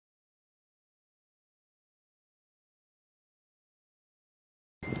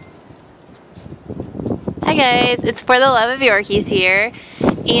Hi guys, it's For the Love of Yorkies here,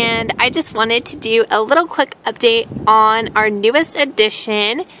 and I just wanted to do a little quick update on our newest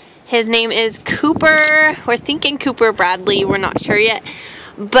addition. His name is Cooper. We're thinking Cooper Bradley, we're not sure yet,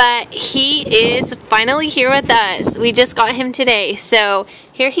 but he is finally here with us. We just got him today, so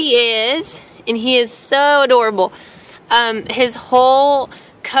here he is, and he is so adorable. His whole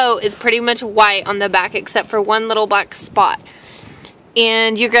coat is pretty much white on the back except for one little black spot.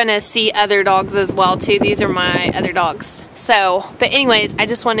 And you're gonna see other dogs as well too. These are my other dogs. So, but anyways, I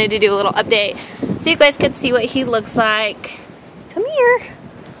just wanted to do a little update so you guys could see what he looks like. Come here.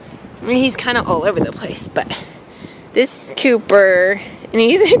 I mean, he's kind of all over the place, but this is Cooper, and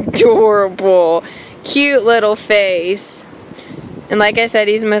he's adorable. Cute little face. And like I said,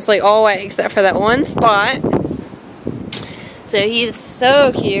 he's mostly all white except for that one spot. So he's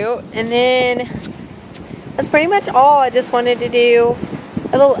so cute. And then that's pretty much all. I just wanted to do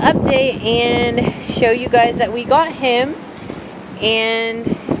a little update and show you guys that we got him and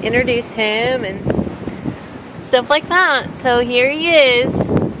introduce him and stuff like that. So here he is.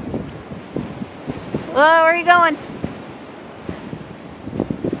 Whoa, where are you going?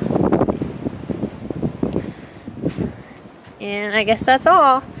 And I guess that's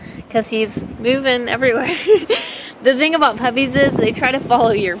all, because he's moving everywhere. The thing about puppies is they try to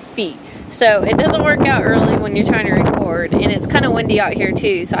follow your feet. So it doesn't work out early when you're trying to record, and it's kind of windy out here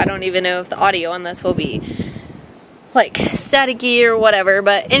too, so I don't even know if the audio on this will be like staticky or whatever.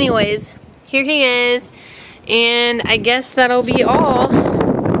 But anyways, here he is, and I guess that'll be all.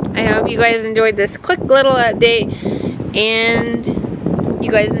 I hope you guys enjoyed this quick little update, and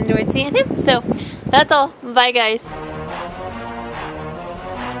you guys enjoyed seeing him. So that's all. Bye guys.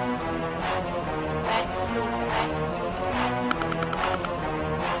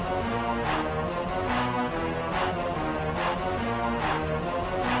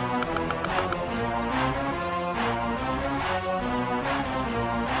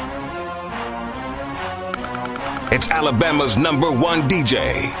 It's Alabama's #1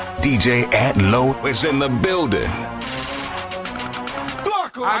 DJ. DJ Ant Low is in the building.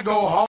 Fuck, I go home.